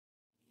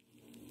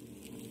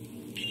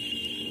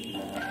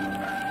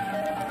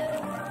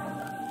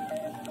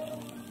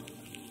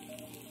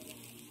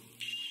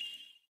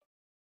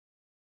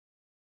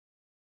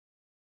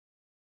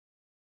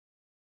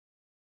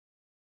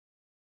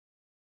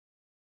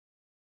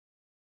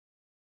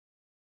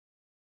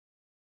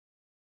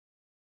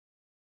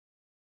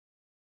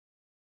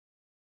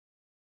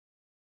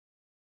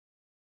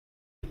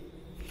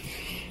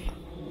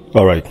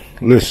All right,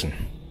 listen,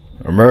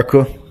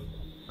 America,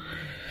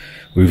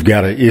 we've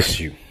got an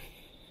issue.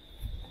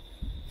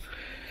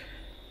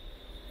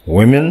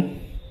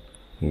 Women,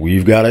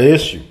 we've got an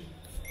issue.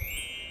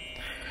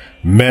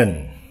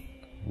 Men,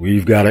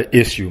 we've got an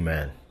issue,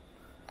 man.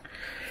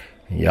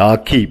 Y'all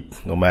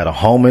keep, no matter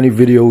how many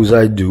videos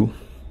I do,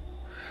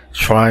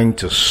 trying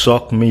to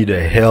suck me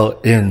the hell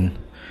in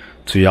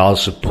to y'all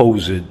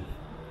supposed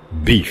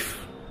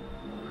beef,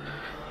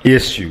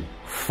 issue,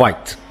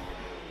 fight,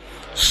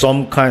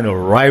 some kind of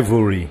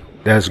rivalry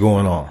that's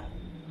going on.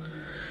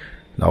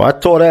 Now, I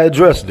thought I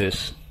addressed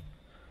this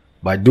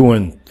by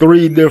doing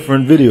 3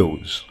 different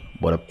videos,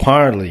 but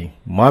apparently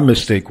my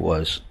mistake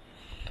was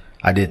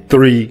I did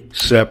 3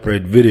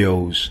 separate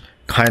videos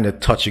kind of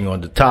touching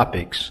on the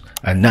topics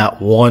and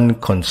not one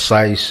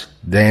concise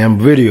damn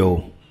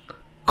video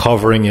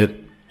covering it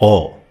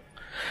all.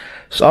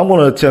 So I'm going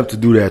to attempt to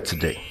do that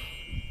today.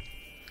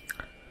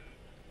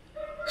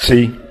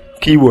 See,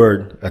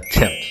 keyword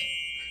attempt,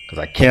 because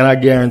I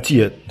cannot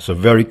guarantee it. It's a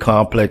very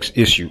complex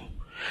issue.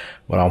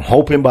 But I'm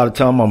hoping by the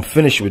time I'm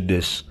finished with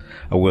this,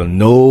 I will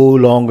no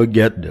longer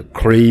get the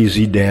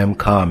crazy damn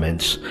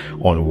comments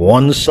on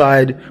one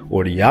side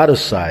or the other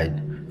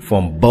side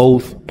from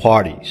both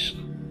parties,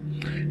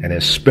 and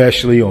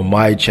especially on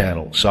my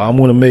channel. So I'm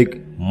going to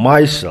make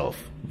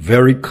myself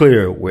very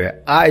clear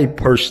where I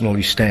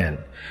personally stand,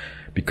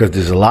 because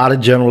there's a lot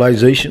of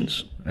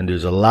generalizations and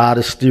there's a lot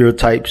of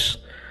stereotypes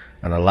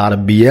and a lot of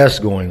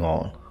BS going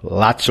on,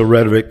 lots of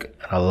rhetoric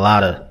and a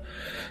lot of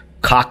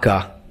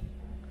caca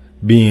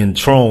being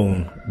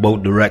thrown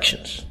both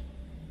directions.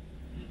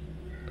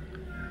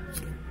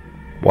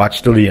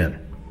 Watch till the end.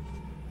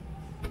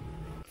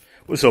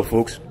 What's up,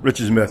 folks?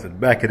 Rich's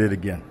Method, back at it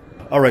again.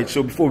 All right,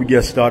 so before we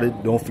get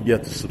started, don't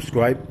forget to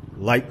subscribe,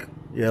 like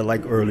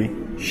early,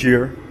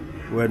 share.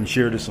 Go ahead and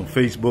share this on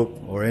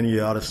Facebook or any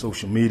other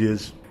social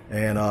medias.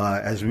 And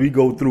as we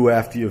go through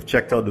after you've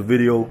checked out the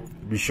video,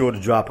 be sure to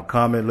drop a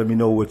comment. Let me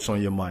know what's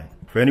on your mind.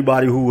 For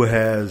anybody who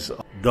has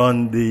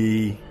done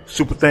the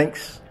super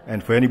thanks,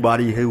 and for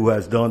anybody who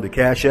has done the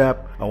Cash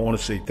App, I want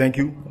to say thank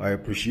you. I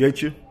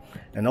appreciate you.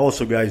 And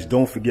also, guys,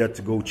 don't forget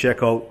to go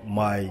check out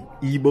my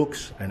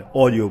eBooks and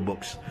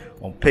audiobooks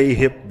on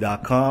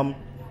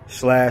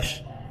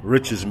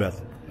payhip.com/Rich's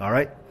Method. All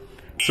right?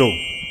 So,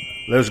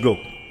 let's go.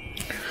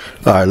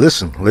 All right,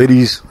 listen,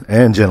 ladies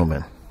and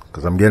gentlemen,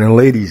 because I'm getting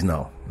ladies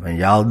now, and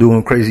y'all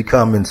doing crazy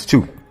comments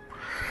too.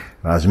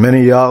 Not as many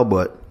of y'all,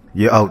 but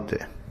you're out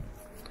there.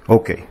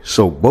 Okay,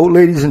 so both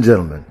ladies and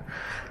gentlemen,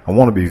 I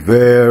want to be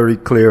very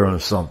clear on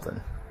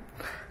something.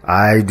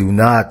 I do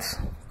not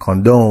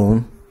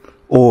condone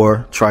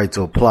or try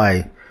to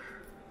apply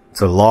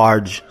to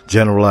large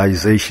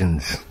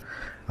generalizations.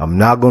 I'm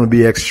not going to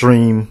be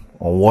extreme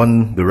on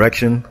one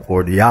direction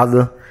or the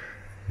other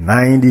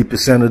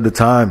 90% of the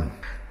time.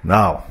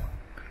 Now,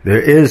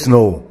 there is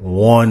no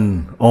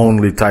one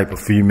only type of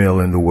female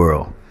in the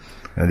world,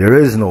 and there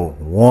is no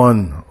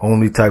one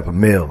only type of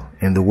male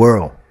in the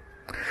world.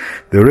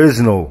 There is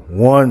no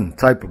one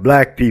type of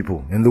black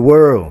people in the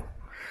world,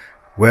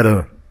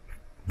 whether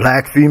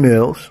black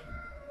females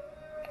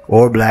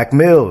or black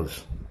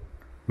males.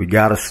 We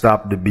gotta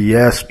stop the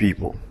BS,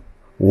 people.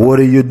 What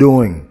are you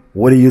doing?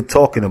 What are you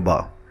talking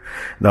about?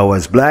 Now,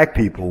 as black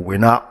people, we're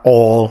not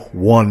all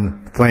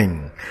one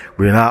thing.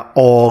 We're not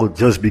all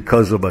just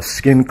because of a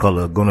skin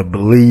color gonna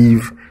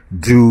believe,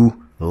 do,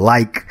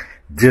 like,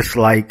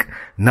 dislike,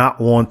 not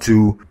want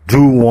to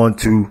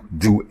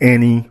do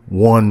any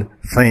one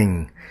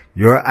thing.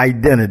 Your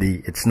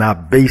identity, it's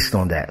not based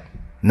on that.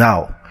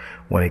 Now,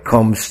 when it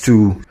comes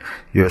to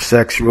your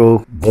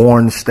sexual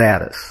born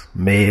status,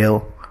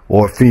 male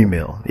or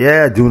female,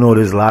 yeah, I do know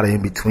there's a lot of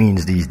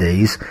in-betweens these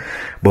days,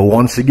 but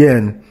once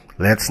again,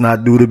 let's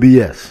not do the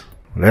BS.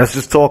 Let's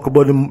just talk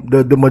about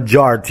the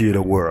majority of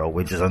the world,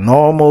 which is a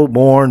normal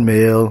born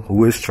male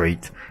who is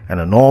straight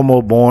and a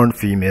normal born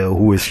female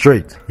who is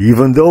straight.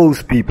 Even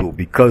those people,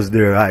 because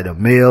they're either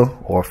male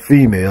or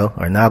female,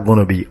 are not going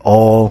to be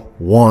all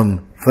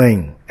one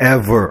thing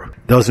ever.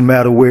 Doesn't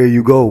matter where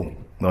you go.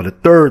 Now, the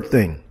third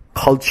thing,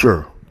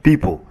 culture,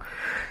 people.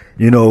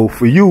 You know,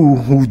 for you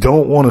who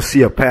don't want to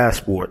see a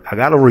passport, I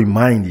got to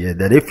remind you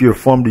that if you're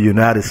from the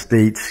United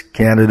States,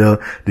 Canada,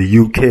 the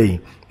UK,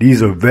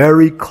 these are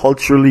very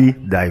culturally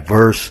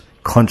diverse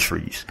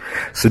countries.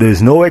 So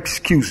there's no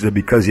excuse that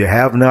because you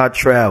have not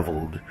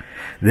traveled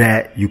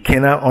that you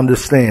cannot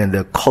understand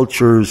that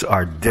cultures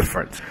are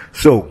different.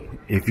 So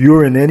if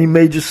you're in any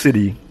major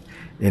city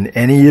in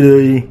any of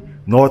the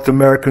North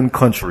American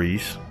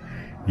countries,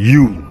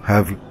 you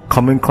have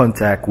come in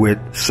contact with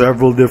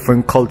several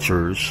different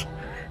cultures,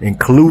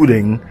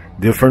 including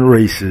different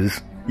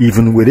races,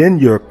 even within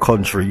your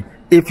country,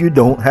 if you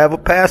don't have a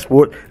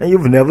passport and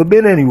you've never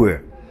been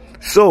anywhere.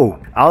 So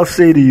I'll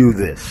say to you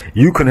this: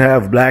 you can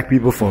have black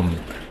people from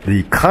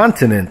the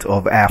continent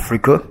of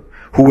Africa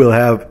who will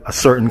have a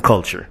certain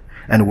culture,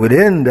 And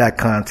within that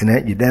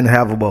continent, you then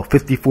have about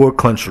 54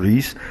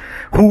 countries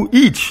who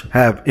each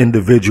have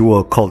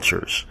individual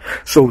cultures.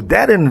 So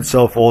that in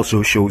itself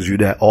also shows you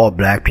that all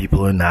black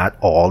people are not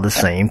all the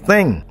same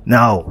thing.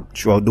 Now,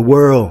 throughout the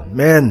world,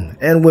 men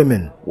and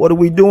women, what are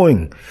we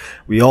doing?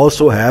 We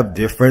also have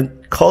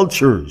different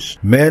cultures.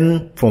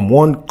 Men from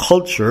one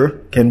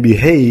culture can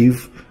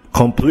behave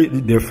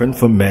completely different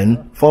from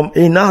men from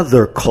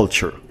another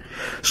culture.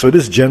 So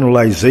this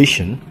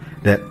generalization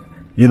that,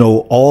 you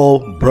know,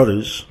 all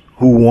brothers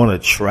who want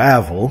to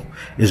travel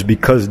is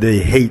because they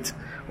hate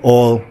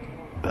all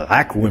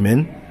black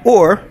women,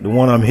 or the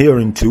one I'm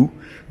hearing too,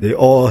 they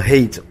all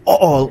hate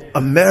all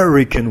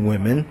American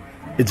women,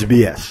 it's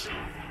BS.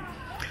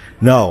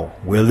 Now,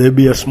 will there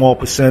be a small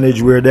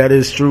percentage where that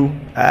is true?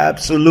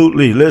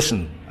 Absolutely.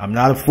 Listen, I'm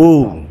not a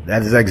fool.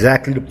 That is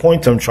exactly the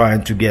point I'm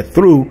trying to get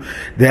through,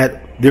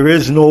 that there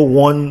is no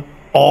one,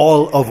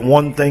 all of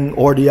one thing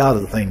or the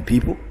other thing,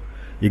 people.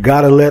 You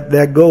gotta let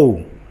that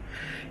go.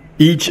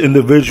 Each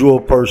individual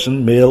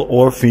person, male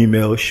or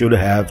female, should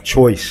have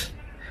choice.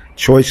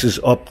 Choice is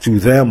up to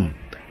them.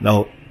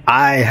 Now,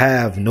 I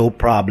have no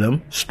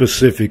problem,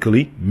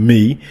 specifically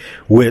me,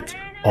 with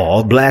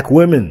all black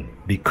women,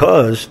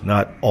 because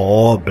not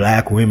all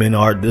black women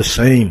are the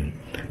same.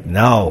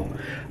 Now,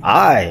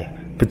 I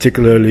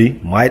particularly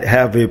might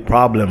have a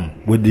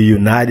problem with the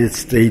United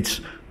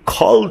States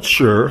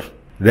culture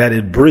that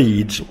it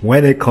breeds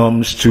when it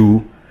comes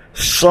to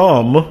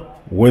some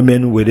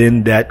women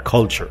within that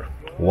culture.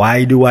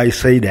 Why do I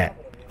say that?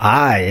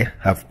 I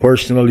have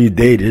personally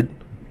dated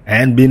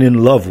and been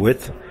in love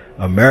with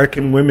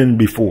American women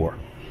before.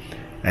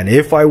 And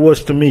if I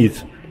was to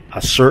meet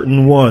a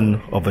certain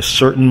one of a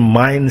certain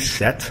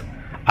mindset,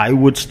 I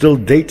would still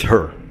date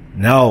her.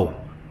 Now,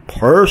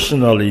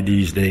 personally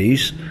these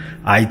days,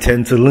 I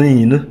tend to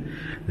lean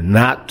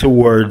not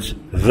towards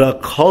the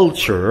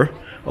culture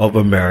of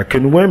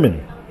American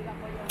women.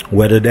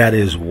 Whether that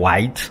is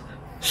white,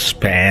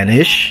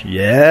 Spanish,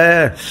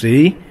 yeah,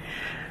 see?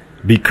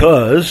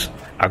 Because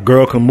a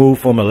girl can move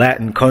from a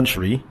Latin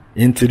country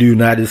into the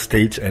United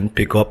States and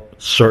pick up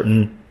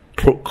certain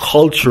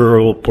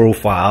cultural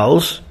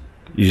profiles,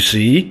 you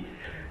see,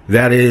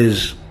 that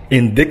is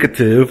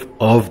indicative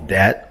of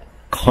that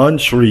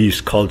country's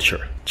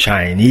culture.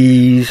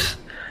 Chinese,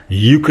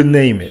 you can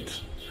name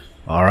it.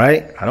 All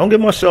right? I don't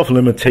give myself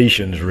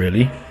limitations,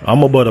 really.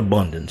 I'm about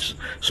abundance.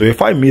 So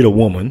if I meet a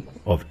woman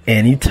of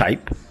any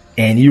type,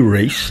 any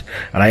race,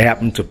 and I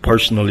happen to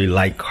personally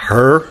like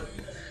her,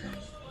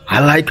 I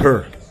like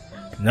her.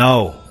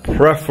 Now,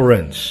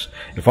 preference.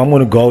 If I'm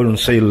going to go out and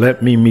say,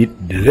 let me meet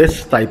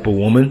this type of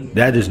woman,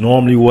 that is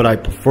normally what I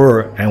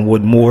prefer and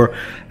would more,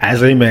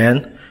 as a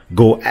man,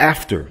 go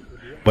after.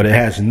 But it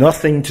has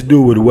nothing to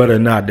do with whether or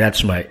not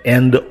that's my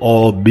end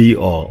all be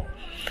all.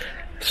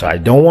 So I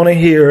don't want to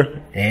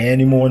hear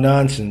any more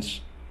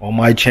nonsense on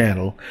my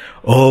channel.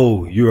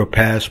 Oh, you're a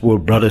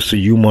passport brother, so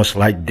you must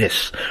like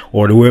this.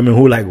 Or the women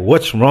who like,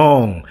 what's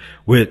wrong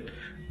with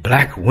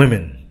black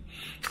women?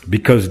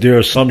 Because their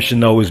assumption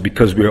now is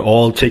because we're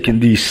all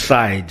taking these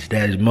sides,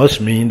 that it must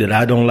mean that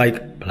I don't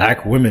like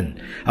black women.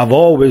 I've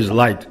always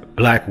liked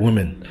black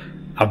women.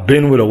 I've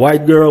been with a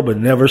white girl, but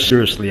never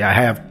seriously. I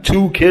have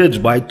 2 kids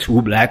by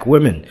 2 black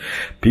women.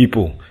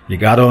 People, you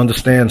got to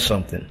understand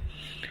something.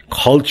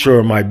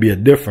 Culture might be a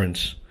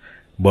difference,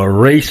 but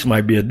race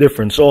might be a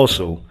difference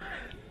also.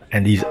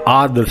 And these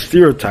other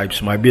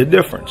stereotypes might be a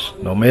difference.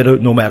 No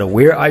matter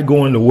where I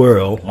go in the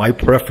world, my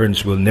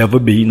preference will never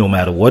be, no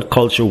matter what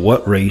culture,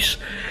 what race,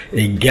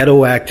 a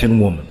ghetto acting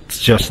woman.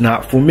 It's just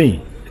not for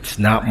me. It's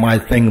not my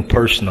thing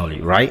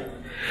personally, right?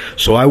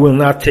 So I will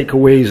not take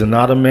away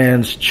another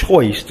man's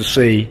choice to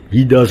say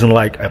he doesn't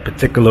like a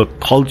particular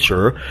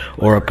culture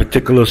or a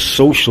particular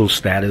social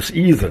status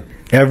either.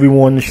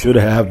 Everyone should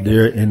have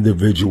their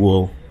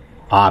individual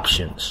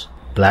options.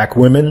 Black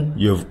women,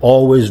 you've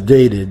always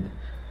dated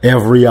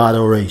every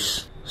other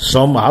race.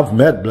 I've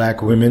met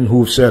black women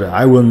who've said,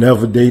 I will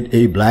never date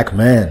a black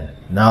man.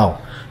 Now,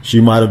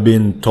 she might have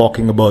been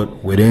talking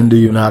about within the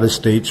United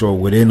States or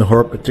within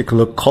her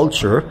particular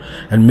culture,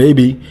 and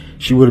maybe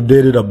she would have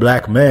dated a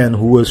black man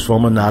who was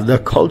from another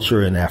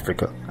culture in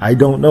Africa. I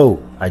don't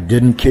know. I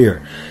didn't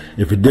care.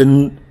 If it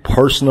didn't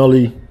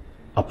personally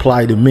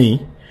apply to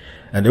me,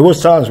 and there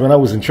was times when I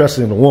was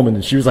interested in a woman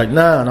and she was like,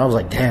 nah, and I was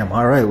like, damn,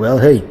 all right, well,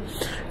 hey.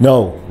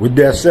 No, with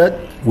that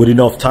said, with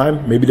enough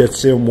time, maybe that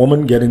same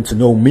woman getting to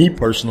know me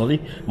personally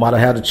might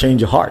have had a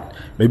change of heart.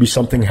 Maybe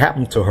something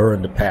happened to her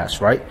in the past,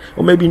 right?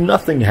 Or maybe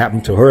nothing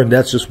happened to her and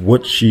that's just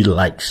what she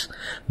likes.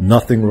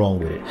 Nothing wrong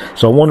with it.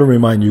 So I want to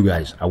remind you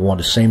guys, I want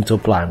the same to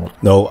apply.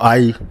 No,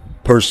 I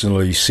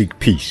personally seek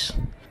peace.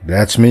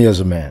 That's me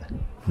as a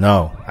man.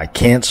 Now, I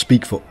can't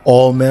speak for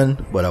all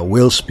men, but I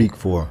will speak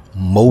for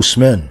most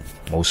men.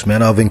 Most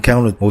men I've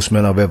encountered, most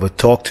men I've ever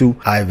talked to,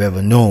 I've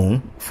ever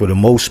known, for the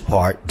most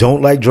part,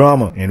 don't like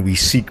drama, and we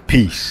seek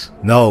peace.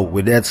 Now,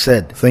 with that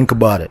said, think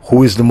about it.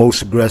 Who is the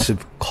most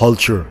aggressive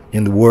culture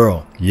in the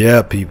world?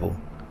 Yeah, people.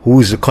 Who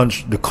is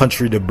the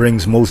country that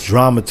brings most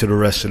drama to the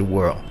rest of the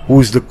world?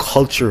 Who is the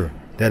culture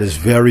that is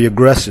very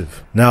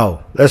aggressive.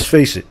 Now, let's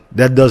face it,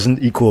 that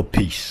doesn't equal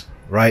peace,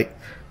 right?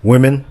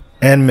 Women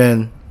and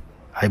men,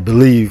 I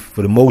believe,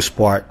 for the most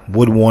part,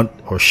 would want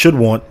or should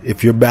want,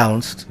 if you're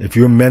balanced, if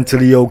you're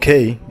mentally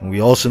okay, and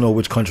we also know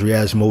which country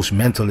has most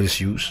mental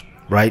issues,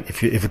 right?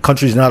 If a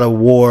country's not at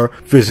war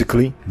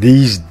physically,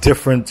 these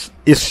different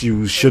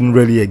issues shouldn't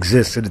really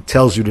exist. It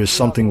tells you there's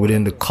something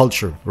within the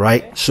culture,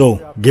 right?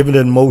 So, given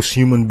that most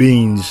human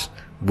beings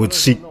would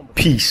seek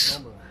peace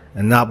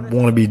and not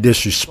want to be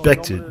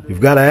disrespected, you've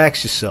got to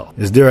ask yourself,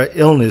 is there an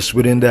illness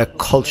within that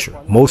culture?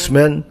 Most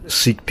men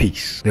seek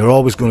peace. They're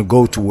always going to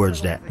go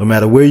towards that. No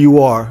matter where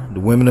you are, the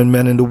women and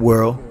men in the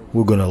world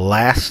who are going to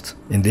last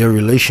in their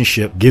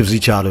relationship gives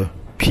each other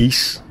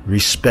peace,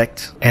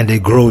 respect, and they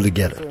grow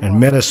together. And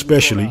men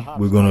especially,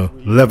 we're going to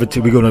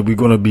levitate, we're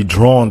going to be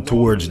drawn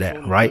towards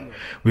that, right?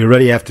 We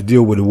already have to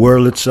deal with the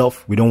world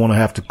itself. We don't want to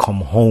have to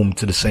come home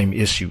to the same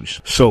issues.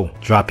 So,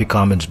 drop your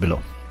comments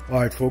below. All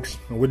right, folks.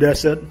 And with that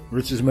said,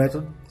 Rich's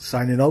Method,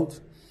 signing out.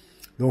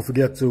 Don't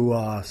forget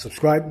to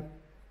subscribe,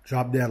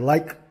 drop that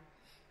like,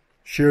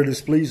 share this,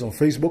 please, on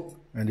Facebook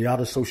and the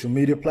other social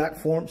media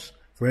platforms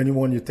for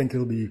anyone you think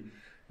it'll be,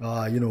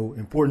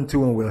 important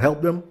to and will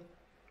help them.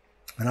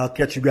 And I'll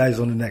catch you guys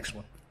on the next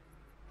one.